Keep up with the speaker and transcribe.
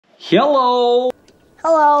Hello!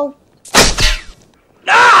 Hello.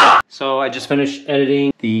 Ah! So I just finished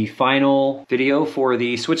editing the final video for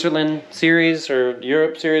the Switzerland series or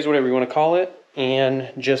Europe series, whatever you want to call it.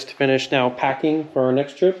 And just finished now packing for our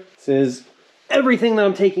next trip. This is everything that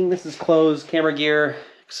I'm taking. This is clothes, camera gear,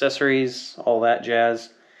 accessories, all that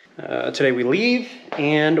jazz. Today we leave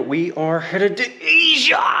and we are headed to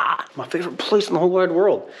Asia! My favorite place in the whole wide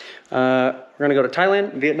world. We're gonna go to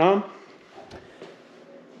Thailand, Vietnam.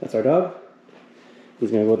 That's our dog. He's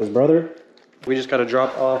gonna go with his brother. We just gotta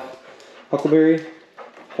drop off Huckleberry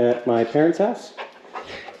at my parents' house.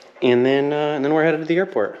 And then we're headed to the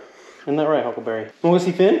airport. Isn't that right, Huckleberry? Want to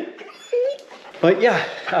see Finn? But yeah,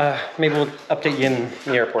 maybe we'll update you in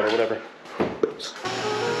the airport or whatever.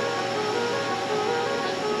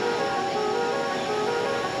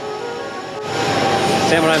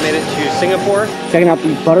 Sam and I made it to Singapore. Checking out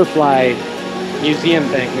the butterfly museum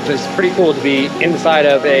thing, which is pretty cool to be inside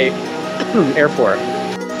of a airport.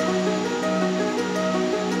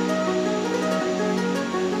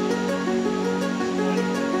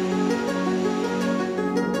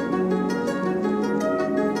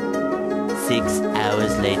 Six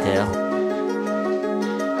hours later.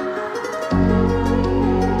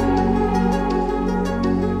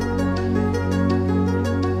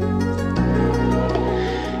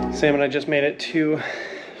 Sam and I just made it to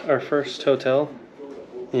our first hotel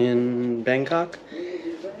in Bangkok.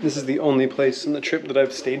 This is the only place in the trip that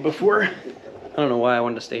I've stayed before. I don't know why I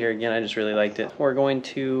wanted to stay here again, I just really liked it. We're going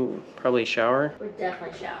to probably shower. We're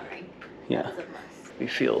definitely showering. Yeah. That's a must. We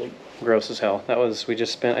feel gross as hell. We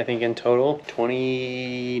just spent, I think in total,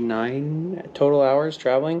 29 total hours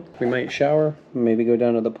traveling. We might shower, maybe go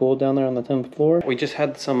down to the pool down there on the 10th floor. We just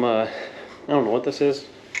had some, I don't know what this is.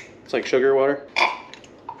 It's like sugar water.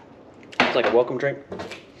 It's like a welcome drink.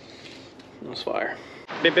 It was fire.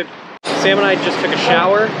 Bip, bip. Sam and I just took a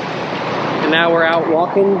shower, and now we're out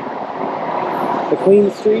walking the clean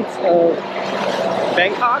streets of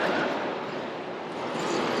Bangkok.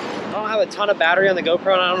 I don't have a ton of battery on the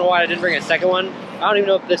GoPro, and I don't know why I didn't bring a second one. I don't even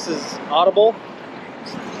know if this is audible.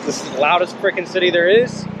 This is the loudest freaking city there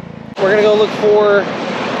is. We're gonna go look for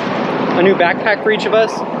a new backpack for each of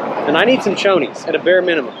us, and I need some chonies, at a bare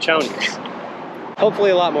minimum, chonies. Hopefully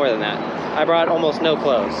a lot more than that. I brought almost no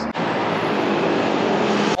clothes.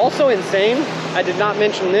 Also insane, I did not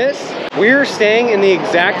mention this. We're staying in the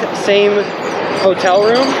exact same hotel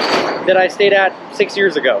room that I stayed at 6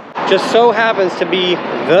 years ago. Just so happens to be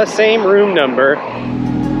the same room number.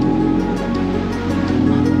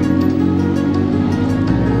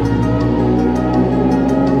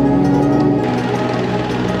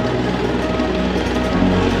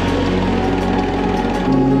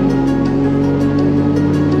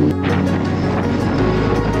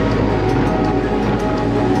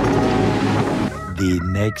 The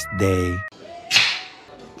next day.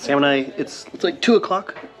 Sam and I, it's like 2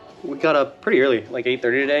 o'clock. We got up pretty early, like 8:30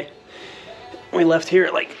 today. We left here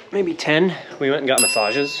at like maybe 10. We went and got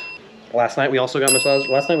massages. Last night we also got massages.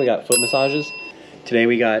 Last night we got foot massages. Today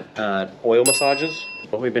we got oil massages.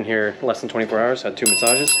 We've been here less than 24 hours, had 2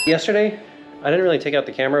 massages. Yesterday, I didn't really take out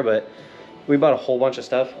the camera, but we bought a whole bunch of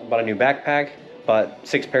stuff. Bought a new backpack, bought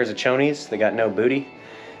 6 pairs of chonies. They got no booty,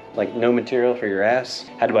 like no material for your ass.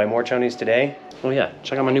 Had to buy more chonies today. Oh yeah,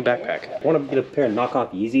 check out my new backpack. I want to get a pair of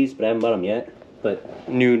knockoff Yeezys, but I haven't bought them yet. But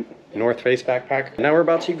new North Face backpack. Now we're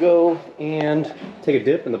about to go and take a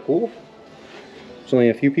dip in the pool. There's only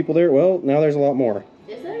a few people there. Well, now there's a lot more.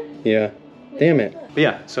 Is there? Yeah. Damn it. But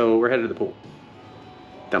yeah, so we're headed to the pool.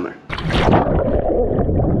 Down there.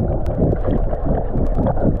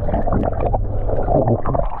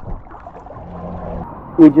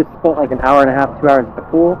 We just spent like an hour and a half, 2 hours at the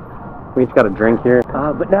pool. We each got a drink here.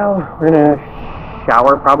 But now we're gonna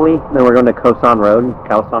shower probably. Then we're going to Khaosan Road,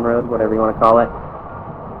 whatever you want to call it.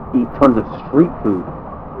 Eat tons of street food.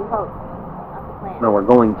 We hope. That's the plan. No, we're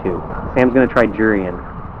going to. Sam's gonna try durian.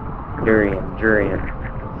 Durian.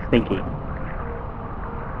 Stinky.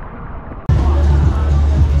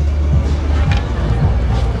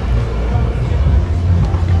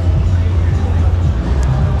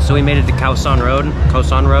 So we made it to Khaosan Road.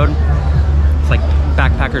 It's like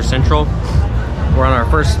Backpacker Central. We're on our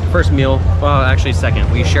first meal. Well, actually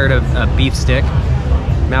second. We shared a beef stick.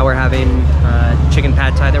 Now we're having chicken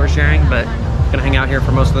pad thai that we're sharing, but gonna hang out here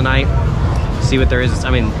for most of the night. See what there is. I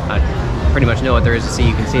mean, I pretty much know what there is to see.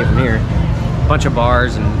 You can see it from here. A bunch of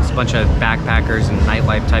bars and a bunch of backpackers and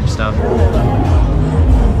nightlife type stuff.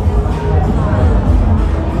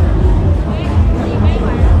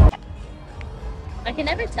 I can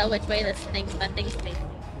never tell which way that thing's facing.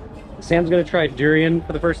 Sam's gonna try durian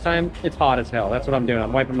for the first time. It's hot as hell. That's what I'm doing.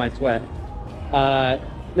 I'm wiping my sweat.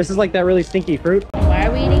 This is like that really stinky fruit. Why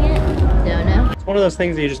are we eating it? Don't know. It's one of those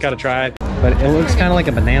things that you just gotta try. But it looks kind of like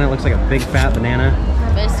a banana. It looks like a big fat banana.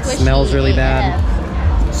 But it's squishy. Smells really bad.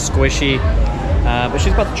 AF. Squishy. But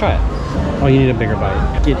she's about to try it. Oh, you need a bigger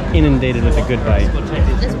bite. Get inundated with a good bite.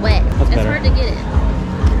 It's wet. That's it's better. hard to get it.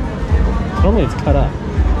 Normally it's cut up.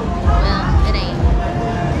 Well, it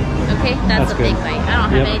ain't. Okay, that's a good. big bite. I don't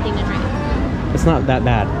have Yep. anything to drink. It's not that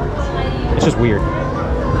bad. It's just weird.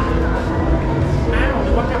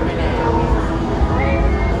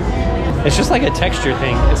 It's just like a texture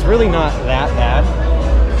thing. It's really not that bad.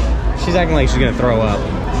 She's acting like she's gonna throw up.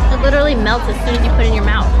 It literally melts as soon as you put it in your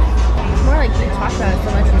mouth. It's more like you talk about it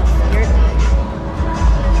so much and it's scared me.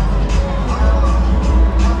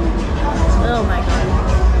 Oh my god.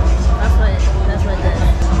 That's what it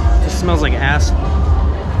does. It just smells like ass.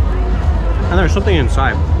 And there's something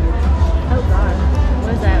inside. Oh god.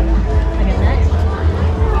 What is that? Like a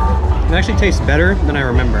nut? It actually tastes better than I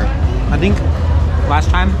remember. I think last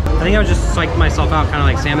time, I was just psyched myself out, kind of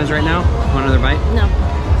like Sam is right now. Want another bite? No.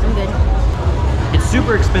 I'm good. It's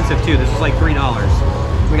super expensive too. This is like $3.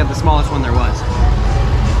 We got the smallest one there was.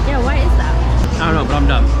 Yeah, why is that? I don't know, but I'm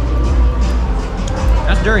done.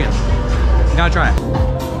 That's durian. You gotta try it.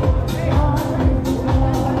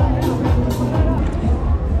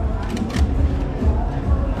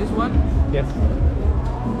 This one? Yes.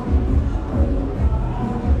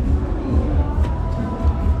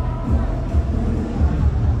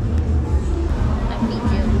 I feed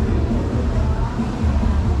you.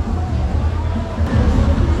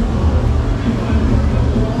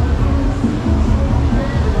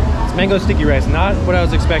 It's mango sticky rice, not what I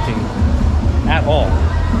was expecting at all.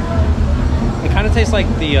 It kind of tastes like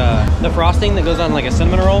the frosting that goes on like a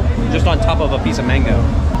cinnamon roll, just on top of a piece of mango.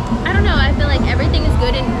 I don't know, I feel like everything is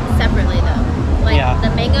good separately though. Like Yeah. the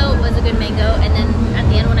mango was a good mango, and then at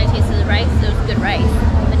the end when I tasted the rice, it was good rice.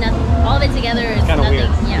 But nothing, all of it together is Kind of nothing.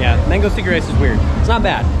 weird. Yeah. Mango sticky rice is weird. It's not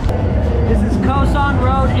bad. This is Khaosan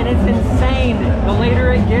Road and it's insane. The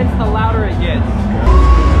later it gets, the louder it gets.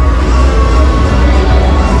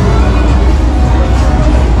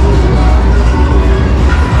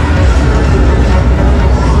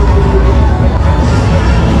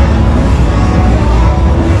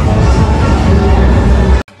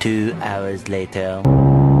 2 hours later.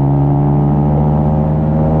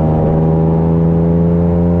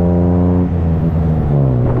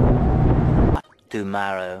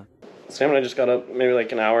 Tomorrow. Sam and I just got up maybe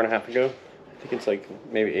like an hour and a half ago. I think it's like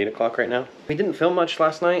maybe 8 o'clock right now. We didn't film much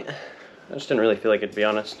last night. I just didn't really feel like it, to be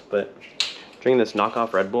honest, but drinking this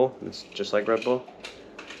knockoff Red Bull. It's just like Red Bull.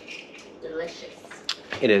 Delicious.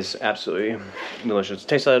 It is absolutely delicious. It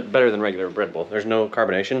tastes better than regular Red Bull. There's no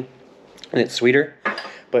carbonation and it's sweeter.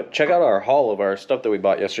 But check out our haul of our stuff that we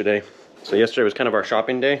bought yesterday. So yesterday was kind of our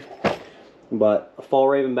shopping day. But a Fall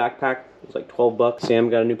Raven backpack, it was like 12 bucks. Sam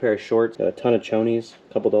got a new pair of shorts, got a ton of chonies,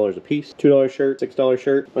 a couple dollars a piece. $2 shirt, $6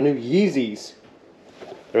 shirt. My new Yeezys.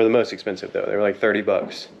 They were the most expensive though. They were like 30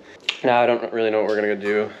 bucks. Now I don't really know what we're gonna go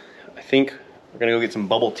do. I think we're gonna go get some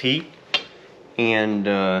bubble tea and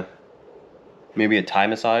maybe a Thai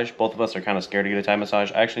massage. Both of us are kind of scared to get a Thai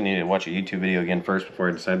massage. I actually need to watch a YouTube video again first before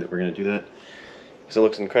I decide that we're gonna do that. Because it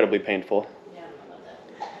looks incredibly painful. Yeah, I don't know about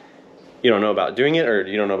that. You don't know about doing it, or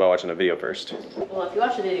you don't know about watching the video first? Well, if you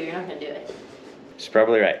watch the video, you're not gonna do it. She's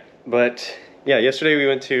probably right. But yeah, yesterday we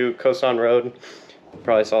went to Khaosan Road.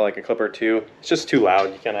 Probably saw like a clip or two. It's just too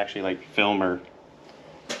loud. You can't actually like film or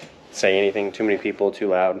say anything. Too many people, too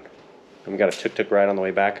loud. And we got a tuk-tuk ride on the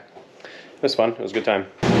way back. It was fun. It was a good time.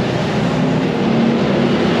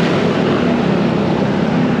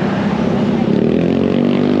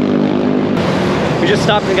 We just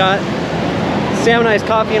stopped and got Sam and I's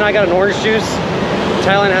coffee, and I got an orange juice.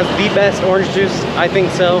 Thailand has the best orange juice. I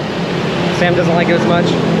think so. Sam doesn't like it as much.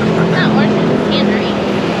 It's not orange, it's tangerine.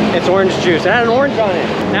 It's orange juice. It had an orange on it.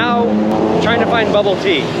 Now, trying to find bubble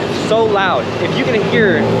tea. It's so loud. If you can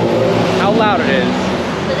hear how loud it is.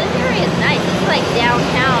 So this area is nice. It's like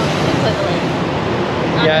downtown equivalent.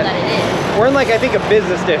 I don't know that it is. We're in like, I think, a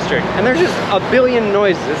business district. And there's just a billion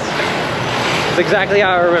noises. It's exactly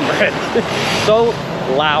how I remember it. So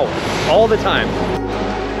loud. All the time.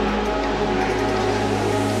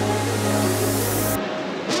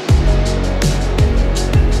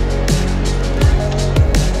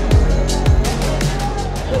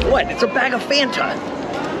 What? It's a bag of Fanta.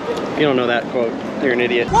 If you don't know that quote, you're an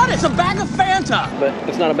idiot. What? It's a bag of Fanta! But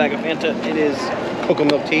it's not a bag of Fanta, it is cocoa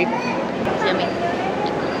milk tea. It's yummy.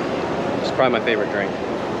 It's probably my favorite drink.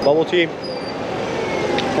 Bubble tea,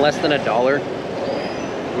 less than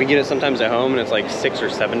 $1. We get it sometimes at home and it's like $6 or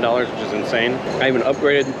 $7, which is insane. I even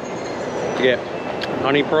upgraded to get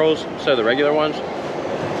honey pearls instead of the regular ones.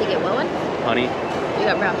 To get what one? Honey. You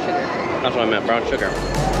got brown sugar. That's what I meant, brown sugar.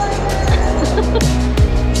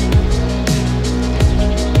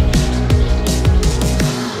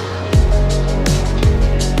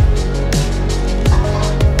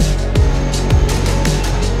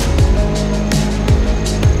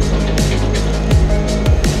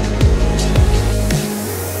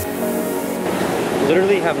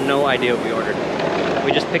 Literally have no idea what we ordered.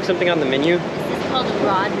 We just picked something on the menu. This is called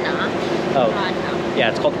Rodna. Oh. Rodna. Yeah,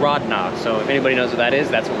 it's called Rodna. So if anybody knows what that is,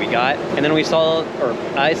 that's what we got. And then we saw, or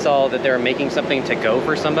I saw that they were making something to go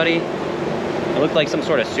for somebody. It looked like some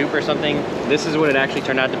sort of soup or something. This is what it actually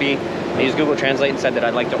turned out to be. I used Google Translate and said that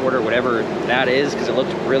I'd like to order whatever that is because it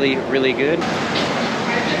looked really, really good. It's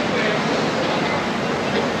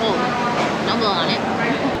cold. No blow on it.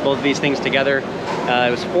 Both of these things together,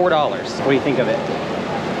 it was $4. What do you think of it?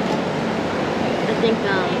 I think,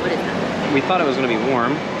 what is that? We thought it was going to be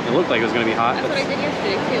warm. It looked like it was going to be hot. That's what I did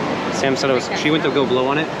yesterday too. Sam said it was, she went to go blow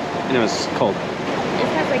on it and it was cold. This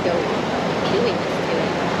has like a chewiness to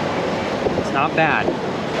it. It's not bad,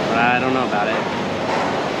 but I don't know about it.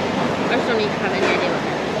 I just don't need to have any idea what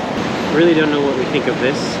that is. Really don't know what we think of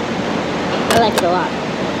this. I like it a lot.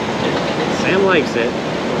 Sam likes it,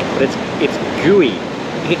 but it's gooey.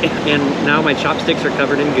 And now my chopsticks are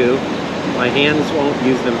covered in goo. My hands won't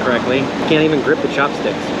use them correctly. Can't even grip the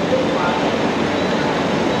chopsticks.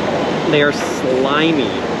 They are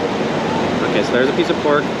slimy. Okay, so there's a piece of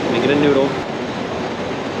pork. Make it a noodle.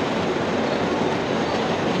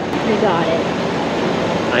 You got it.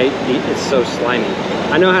 It's so slimy.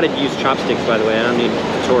 I know how to use chopsticks, by the way. I don't need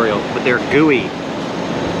a tutorial, but they're gooey.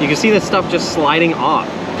 You can see this stuff just sliding off.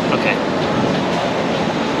 Okay.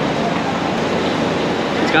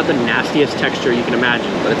 It's got the nastiest texture you can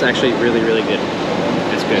imagine, but it's actually really, really good.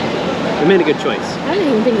 It's good. We made a good choice. I don't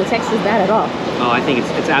even think the texture's bad at all. Oh, I think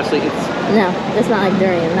it's absolutely, No, that's not like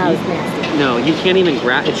durian. That was nasty. No, you can't even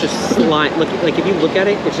grab, it's just slime. Look, like if you look at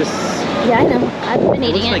it, it's just. Yeah, I know. I've been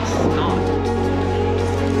eating it. Looks like snot.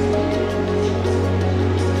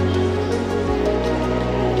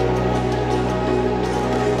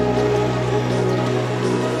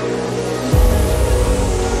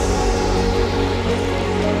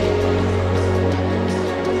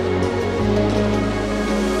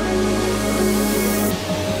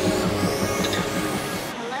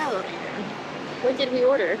 What did we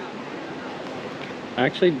order?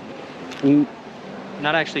 Actually, I'm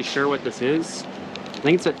not actually sure what this is. I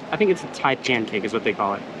think it's a Thai pancake is what they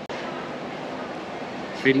call it.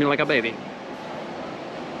 Treating me like a baby.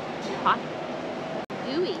 Hot.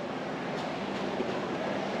 Gooey.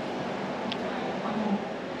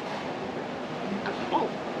 Oh.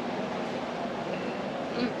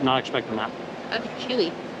 Not expecting that. That's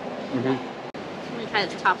chewy. Mm-hmm. I'm gonna try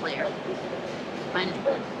this top layer. Mine is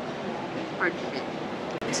good. Hard to fit.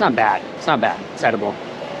 It's not bad. It's not bad. It's edible.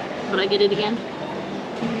 Would I get it again?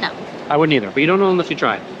 No. I wouldn't either, but you don't know unless you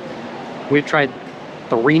try it. We've tried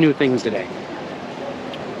 3 new things today.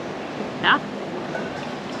 Yeah?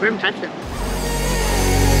 We haven't touched it.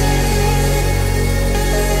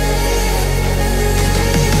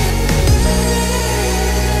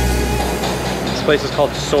 This place is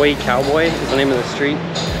called Soy Cowboy, is the name of the street.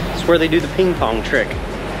 It's where they do the ping pong trick.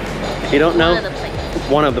 If you don't know,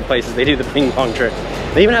 one of the places they do the ping pong trick.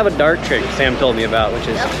 They even have a dart trick Sam told me about, which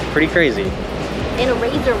is pretty crazy. And a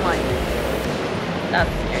razor one.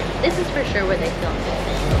 That's scary. This is for sure where they filmed it.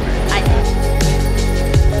 I think.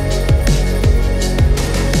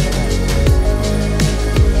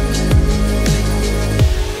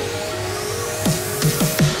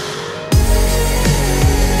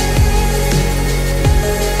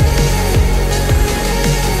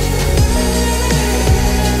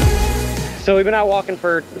 So we've been out walking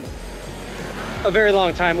for a very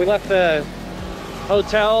long time. We left the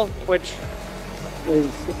hotel, which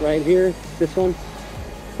is right here, this one.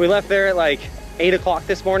 We left there at like 8 o'clock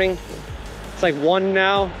this morning. It's like 1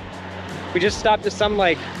 now. We just stopped at some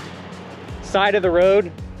like side of the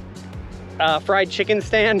road fried chicken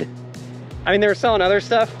stand. I mean, they were selling other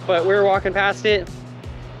stuff, but we were walking past it.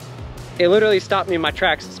 It literally stopped me in my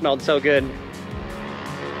tracks. It smelled so good.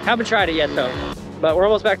 Haven't tried it yet though, but we're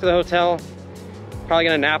almost back to the hotel. Probably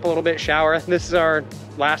gonna nap a little bit, shower. This is our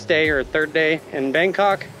last day or 3rd day in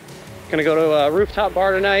Bangkok. Gonna go to a rooftop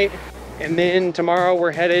bar tonight. And then tomorrow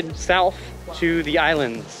we're headed south to the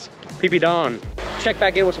islands. Phi Don. Check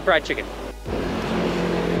back in with some fried chicken.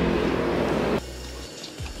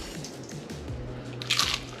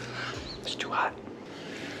 It's too hot.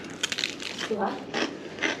 Too hot?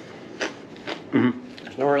 Mm-hmm.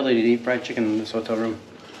 There's nowhere really to eat fried chicken in this hotel room.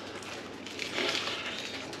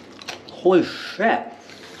 Holy shit.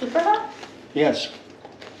 Super hot? Yes.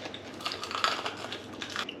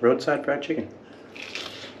 Roadside fried chicken. I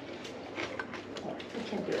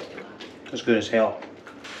can't do it. It's good as hell.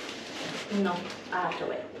 No, I have to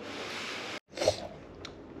wait.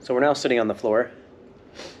 So we're now sitting on the floor,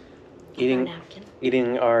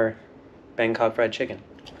 eating our Bangkok fried chicken.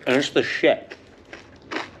 And it's the shit.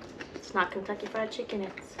 It's not Kentucky Fried Chicken,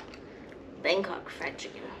 it's Bangkok Fried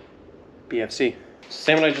Chicken. BFC.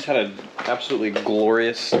 Sam and I just had an absolutely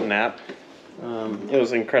glorious nap. It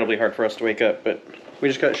was incredibly hard for us to wake up, but we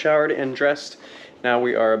just got showered and dressed. Now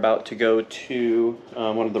we are about to go to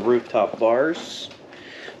one of the rooftop bars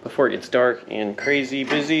before it gets dark and crazy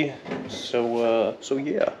busy. So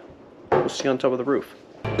yeah, we'll see you on top of the roof.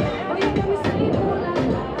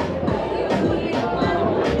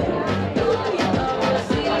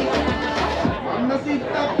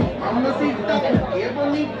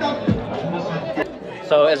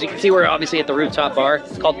 So as you can see, we're obviously at the rooftop bar.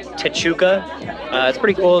 It's called Tichuca. It's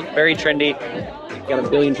pretty cool, very trendy. Got a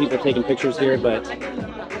billion people taking pictures here, but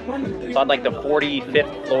it's on like the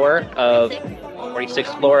 45th floor of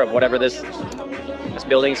 46th floor of whatever this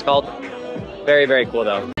building is called. Very, very cool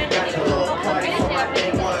though.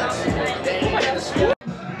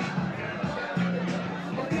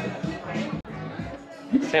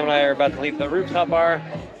 Sam and I are about to leave the rooftop bar.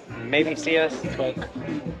 Maybe see us, but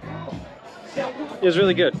it was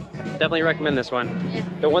really good. Definitely recommend this one. Yeah.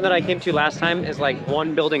 The one that I came to last time is like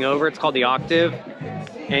one building over. It's called the Octave.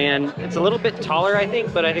 And it's a little bit taller, I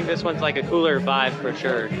think, but I think this one's like a cooler vibe for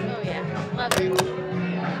sure. Oh yeah, love it.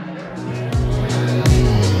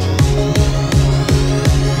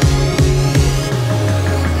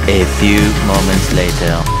 A few moments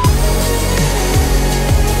later.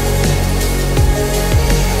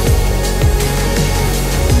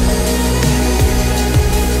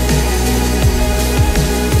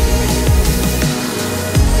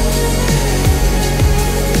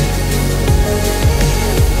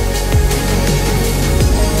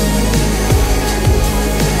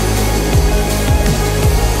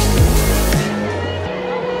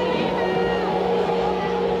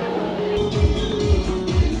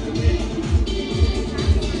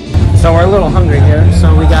 So we're a little hungry here,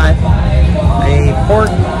 so we got a pork,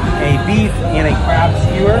 a beef, and a crab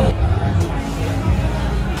skewer.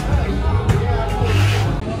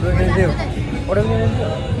 What are we gonna do? What are we gonna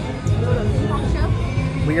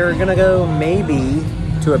do? We are gonna go maybe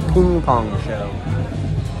to a ping pong show.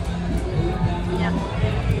 Yeah,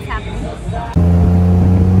 it's happening.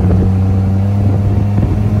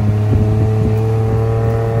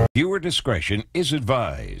 Viewer discretion is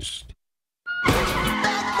advised.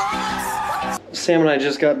 Sam and I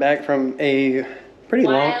just got back from a pretty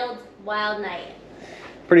Wild night.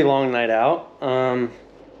 pretty long night out. I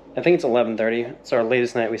think it's 11:30. It's our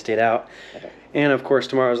latest night we stayed out. And of course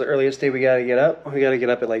tomorrow's the earliest day we gotta get up. We gotta get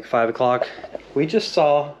up at like 5 o'clock. We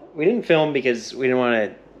didn't film because we didn't want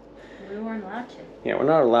to. We weren't allowed to. Yeah, we're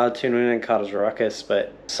not allowed to, and we didn't cause a ruckus,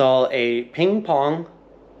 but saw a ping pong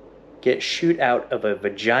get shoot out of a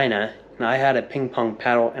vagina, and I had a ping pong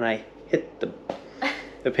paddle and I hit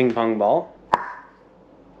the ping pong ball.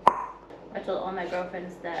 I told all my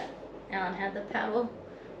girlfriends that Alan had the paddle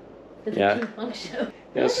for the Yeah. ping pong show. It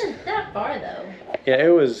Yes. wasn't that far though. Yeah, it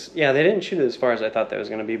was. Yeah, they didn't shoot it as far as I thought that was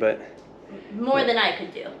gonna be, but More than I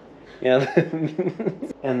could do. yeah.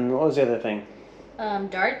 And what was the other thing?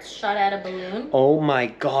 Darts shot at a balloon. Oh my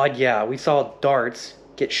God! Yeah, we saw darts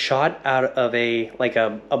get shot out of a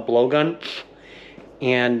blowgun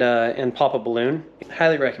and pop a balloon.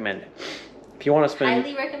 Highly recommend it. If you want to spend.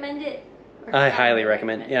 Highly recommend it. Or I highly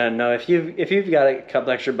recommend. Yeah, no. If you've got a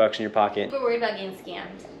couple extra bucks in your pocket. We're worried about getting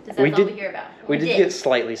scammed. That's We all did- we hear about. We did get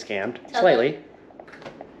slightly scammed. Tell Slightly.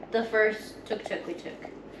 The first tuk-tuk we took.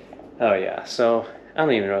 Oh yeah. So I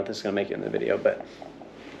don't even know if this is gonna make it in the video, but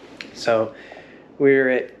so we're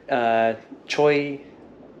at Choi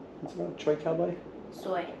Cowboy?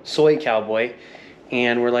 Soy Cowboy,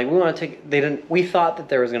 and we're like, we want to take. We thought that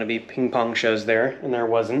there was gonna be ping pong shows there, and there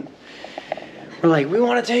wasn't. We're like, we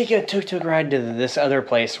want to take a tuk-tuk ride to this other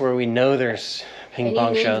place where we know there's ping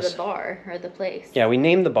pong shows. The bar or the place. Yeah, we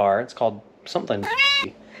named the bar. It's called something.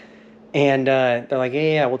 And they're like,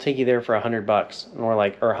 yeah, we'll take you there for $100. And we're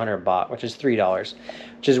like, or 100 baht, which is $3,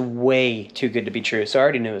 which is way too good to be true. So I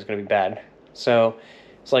already knew it was going to be bad. So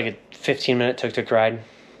it's like a 15-minute tuk-tuk ride.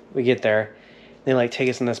 We get there. They like take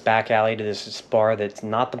us in this back alley to this bar that's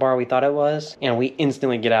not the bar we thought it was. And we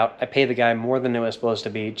instantly get out. I pay the guy more than it was supposed to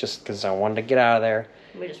be just because I wanted to get out of there.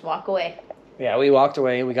 We just walk away. Yeah, we walked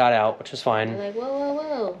away. We got out, which was fine. We're like,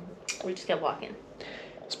 whoa. We just kept walking.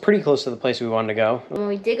 It's pretty close to the place we wanted to go. When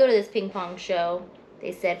we did go to this ping pong show,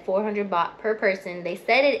 They said 400 baht per person. They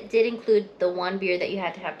said it did include the one beer that you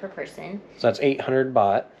had to have per person. So that's 800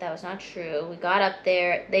 baht. That was not true. We got up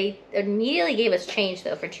there. They immediately gave us change,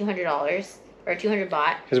 though, for $200. Or 200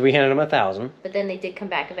 baht. Because we handed them 1,000. But then they did come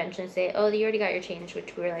back eventually and say, oh, you already got your change,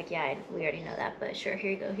 which we were like, yeah, we already know that, but sure,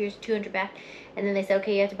 here you go. Here's 200 back. And then they said,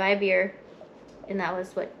 okay, you have to buy a beer. And that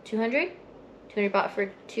was, what, 200? 200 baht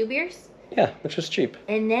for 2 beers? Yeah, which was cheap.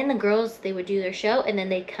 And then the girls, they would do their show, and then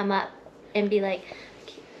they'd come up and be like,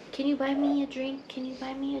 can you buy me a drink? Can you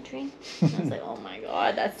buy me a drink? And I was like, oh my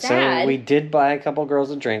God, that's sad. So we did buy a couple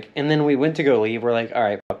girls a drink, and then we went to go leave. We're like, all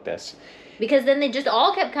right, fuck this. Because then they just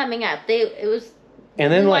all kept coming up.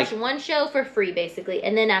 And then, we like, watched one show for free, basically.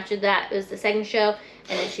 And then after that, it was the second show.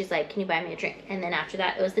 And then she's like, can you buy me a drink? And then after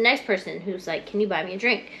that, it was the next person who's like, can you buy me a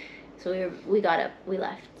drink? So we got up, we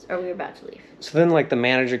left, or we were about to leave. So then, like, the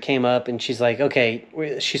manager came up, and she's like, okay,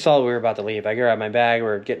 she saw we were about to leave. I grabbed my bag,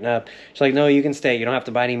 we're getting up. She's like, no, you can stay. You don't have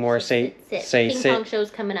to buy any more. Say, Ping pong show's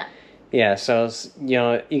coming up. Yeah, so, you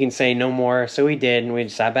know, you can say no more. So we did, and we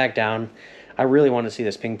just sat back down. I really wanted to see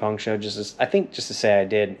this ping pong show, just to say I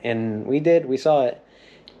did. And we did, we saw it.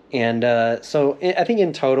 And so I think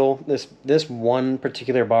in total, this one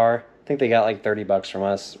particular bar, I think they got like $30 from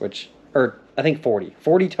us, or I think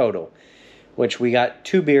 40 total, which we got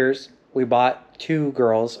 2 beers. We bought 2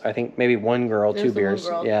 girls, I think maybe one girl, 2 beers.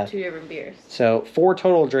 One girl, yeah, 2 different beers. So 4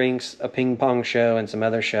 total drinks, a ping pong show, and some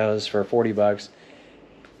other shows for $40.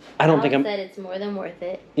 I don't think said it's more than worth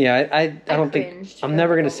it. Yeah, I don't think I'm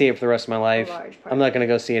never gonna see it for the rest of my life. I'm not gonna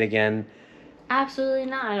go see it again. Absolutely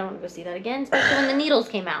not. I don't want to go see that again, especially when the needles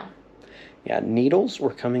came out. Yeah, needles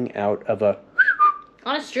were coming out of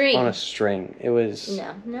on a string. On a string. It was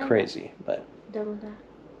crazy, but double that.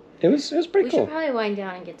 It was pretty cool. We should probably wind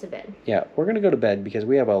down and get to bed. Yeah, we're gonna go to bed because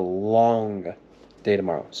we have a long day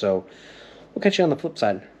tomorrow. So we'll catch you on the flip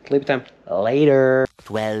side. Sleep time. Later.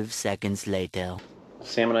 12 seconds later.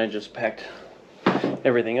 Sam and I just packed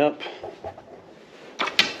everything up.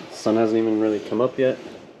 The sun hasn't even really come up yet.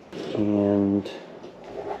 And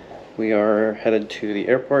we are headed to the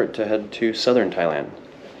airport to head to southern Thailand.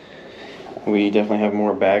 We definitely have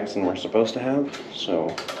more bags than we're supposed to have,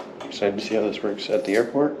 so excited to see how this works at the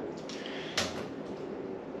airport.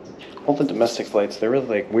 All the domestic flights, they're really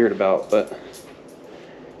like weird about, but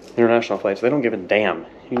international flights, they don't give a damn.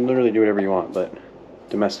 You can literally do whatever you want, but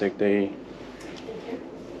domestic, they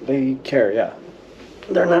care, yeah.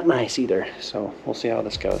 They're not nice either, so we'll see how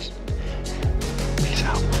this goes. Peace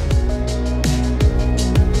out.